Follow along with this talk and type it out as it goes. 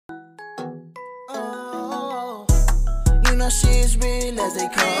shit is real as they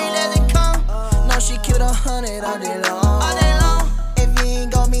come. No, she keep it 100 all day long. If you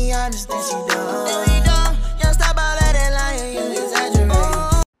ain't gon' be honest, then she dumb. Young stop all that lying, you exaggerate.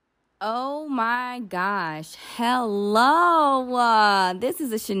 Oh my gosh. Hello. This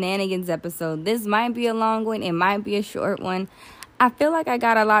is a shenanigans episode. This might be a long one. It might be a short one. I feel like I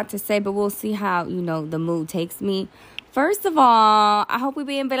got a lot to say, but we'll see how, the mood takes me. First of all, I hope we're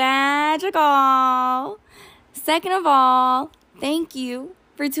being magical. Second of all, thank you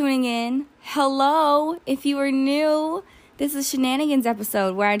for tuning in. Hello. If you are new, this is a shenanigans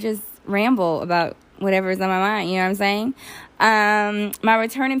episode where I just ramble about whatever is on my mind. You know what I'm saying? My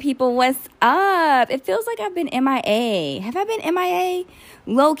returning people, what's up? It feels like I've been MIA. Have I been MIA?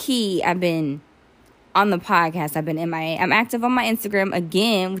 Low key, I've been on the podcast. I've been MIA. I'm active on my Instagram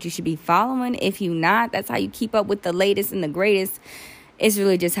again, which you should be following. If you not, that's how you keep up with the latest and the greatest. It's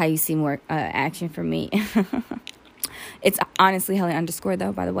really just how you see more action from me. It's honestly Helen_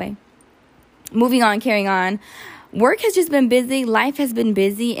 though, by the way. Moving on, carrying on. Work has just been busy. Life has been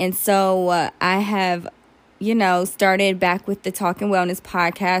busy. And so I have, started back with the Talking Wellness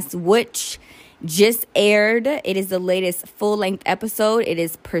podcast, which just aired. It is the latest full-length episode. It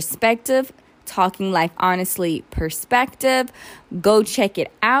is Perspective, Talking Life Honestly Perspective. Go check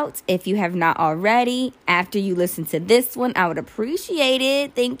it out if you have not already. After you listen to this one, I would appreciate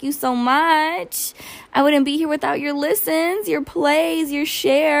it. Thank you so much. I wouldn't be here without your listens, your plays, your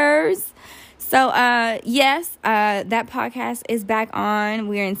shares. So, yes, that podcast is back on.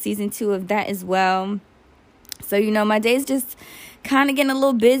 We're in season 2 of that as well. So, my day's just kind of getting a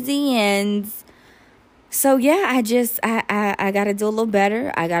little busy. And so, yeah, I got to do a little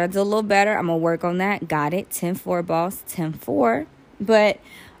better. I'm going to work on that. Got it. 10-4, boss. 10-4. But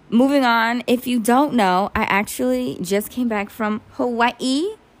moving on, if you don't know, I actually just came back from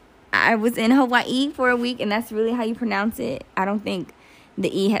Hawaii. I was in Hawaii for a week, and that's really how you pronounce it. I don't think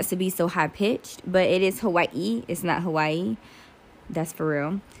the E has to be so high-pitched, but it is Hawaii. It's not Hawaii. That's for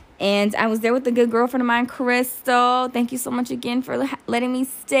real. And I was there with a good girlfriend of mine, Crystal. Thank you so much again for letting me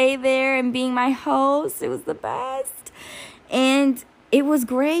stay there and being my host. It was the best. And it was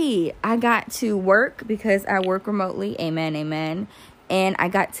great. I got to work because I work remotely. Amen, amen. And I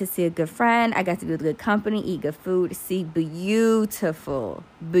got to see a good friend. I got to be with good company, eat good food, see beautiful,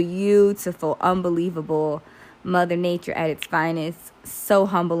 unbelievable Mother Nature at its finest. So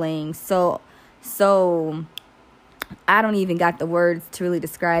humbling. So I don't even got the words to really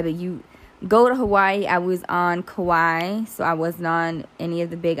describe it. You go to Hawaii. I was on Kauai, so I wasn't on any of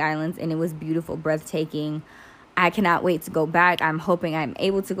the big islands, and it was beautiful, breathtaking. I cannot wait to go back. I'm hoping I'm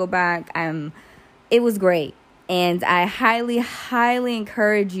able to go back. It was great, and I highly, highly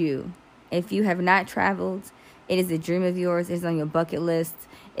encourage you. If you have not traveled, it is a dream of yours. It's on your bucket list.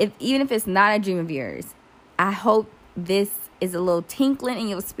 Even if it's not a dream of yours, I hope this is a little tinkling in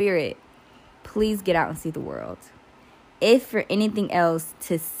your spirit. Please get out and see the world. If for anything else,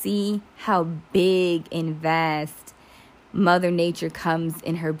 to see how big and vast Mother Nature comes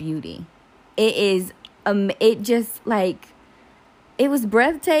in her beauty. It was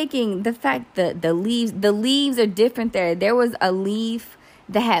breathtaking. The fact that the leaves are different there. There was a leaf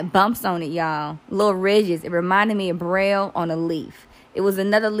that had bumps on it, y'all. Little ridges. It reminded me of Braille on a leaf. It was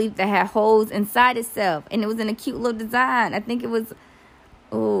another leaf that had holes inside itself. And it was in a cute little design. I think it was,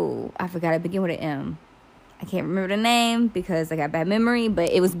 I forgot. It began with an M. I can't remember the name because I got bad memory. But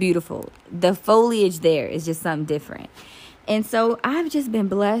it was beautiful. The foliage there is just something different. And so I've just been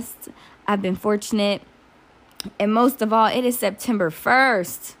blessed. I've been fortunate. And most of all, it is September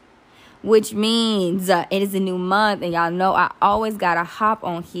 1st. Which means it is a new month. And y'all know I always got to hop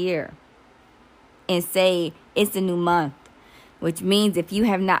on here and say it's a new month. Which means if you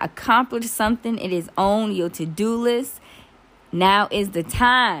have not accomplished something, it is on your to-do list. Now is the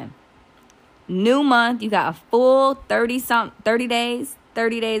time. New month. You got a full 30 days,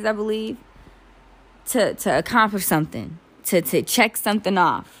 I believe, to accomplish something, to check something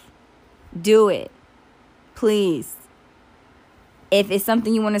off. Do it. Please. If it's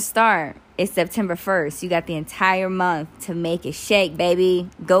something you want to start, it's September 1st. You got the entire month to make it shake,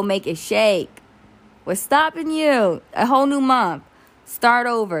 baby. Go make it shake. What's stopping you? A whole new month. Start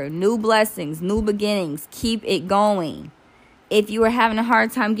over. New blessings. New beginnings. Keep it going. If you were having a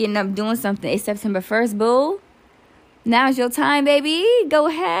hard time getting up doing something, it's September 1st, boo. Now's your time, baby. Go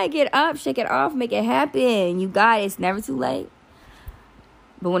ahead. Get up. Shake it off. Make it happen. You got it. It's never too late.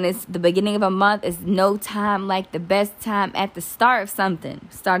 But when it's the beginning of a month, it's no time like the best time at the start of something.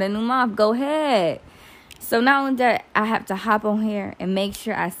 Start a new month. Go ahead. So not only that, I have to hop on here and make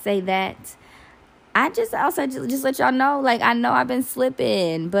sure I say that. I just also just let y'all know, I know I've been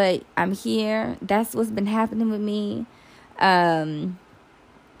slipping, but I'm here. That's what's been happening with me.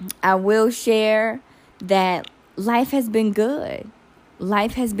 I will share that life has been good.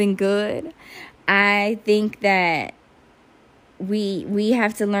 Life has been good. I think that we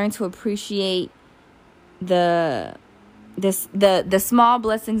have to learn to appreciate the small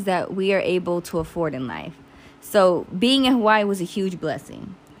blessings that we are able to afford in life. So being in Hawaii was a huge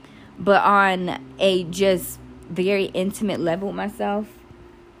blessing. But on a just very intimate level with myself,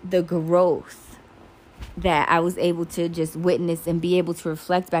 the growth that I was able to just witness and be able to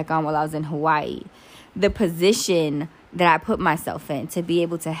reflect back on while I was in Hawaii, the position that I put myself in to be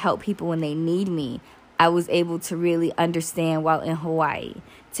able to help people when they need me, I was able to really understand while in Hawaii,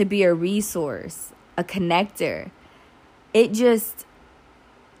 to be a resource, a connector. It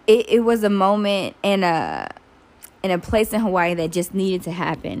was a moment in a place in Hawaii that just needed to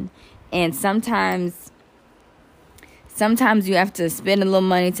happen. And sometimes you have to spend a little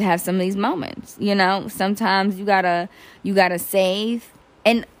money to have some of these moments, you know. Sometimes you gotta save.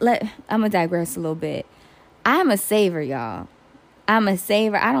 And I'm gonna digress a little bit. I'm a saver, y'all. I'm a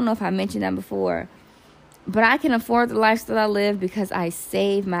saver. I don't know if I mentioned that before, but I can afford the lifestyle I live because I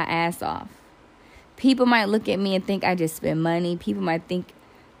save my ass off. People might look at me and think I just spend money. People might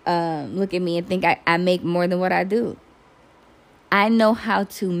look at me and think I make more than what I do. I know how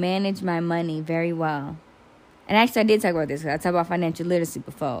to manage my money very well. And actually, I did talk about this. I talked about financial literacy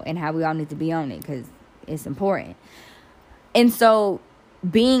before and how we all need to be on it because it's important. And so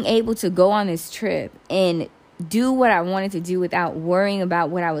being able to go on this trip and do what I wanted to do without worrying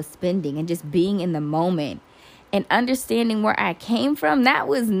about what I was spending and just being in the moment and understanding where I came from, that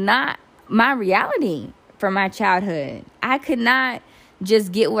was not my reality from my childhood. I could not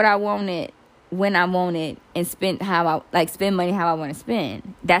just get what I wanted when I wanted and spend money how I want to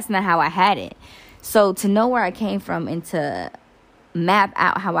spend. That's not how I had it. So to know where I came from and to map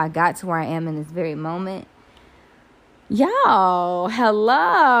out how I got to where I am in this very moment. Y'all,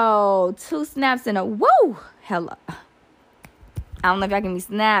 hello. 2 snaps and a whoa. Hello. I don't know if y'all can be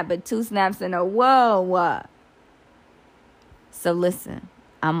snapped, but 2 snaps and a whoa. So listen,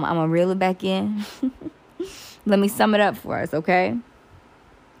 I'm going to reel it back in. Let me sum it up for us, okay?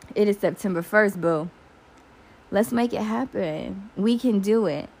 It is September 1st, boo. Let's make it happen. We can do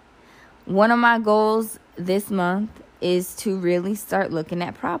it. One of my goals this month is to really start looking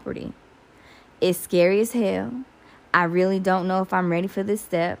at property. It's scary as hell. I really don't know if I'm ready for this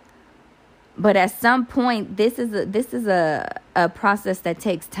step. But at some point, this is a process that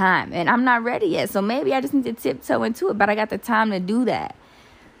takes time. And I'm not ready yet. So maybe I just need to tiptoe into it. But I got the time to do that.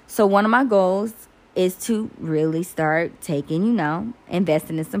 So one of my goals is to really start taking,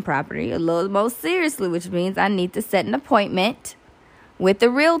 investing in some property a little more seriously. Which means I need to set an appointment with the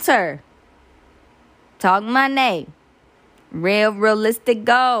realtor. Talk money. Realistic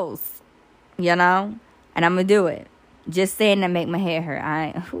goals. And I'm going to do it. Just saying that make my hair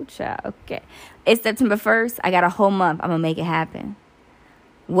hurt. Okay. It's September 1st. I got a whole month. I'm going to make it happen.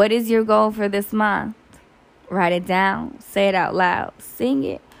 What is your goal for this month? Write it down. Say it out loud. Sing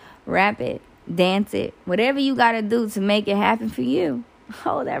it. Rap it. Dance it. Whatever you got to do to make it happen for you.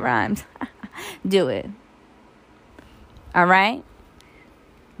 Oh, that rhymes. Do it. All right?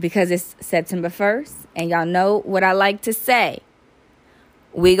 Because it's September 1st. And y'all know what I like to say.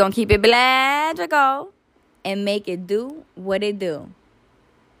 We going to keep it magical. And make it do what it do.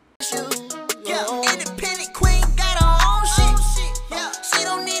 Yeah, independent queen got her own shit. Yeah, she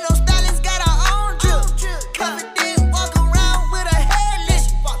don't need no stylist, got her own drip. Confident, walk around with her headless.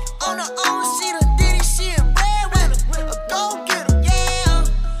 On her own, she done did it, she a breadwinner. A go-getter, yeah.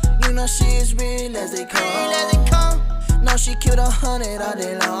 You know she as real as they come. No, she killed 100 all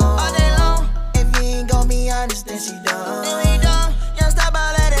day long.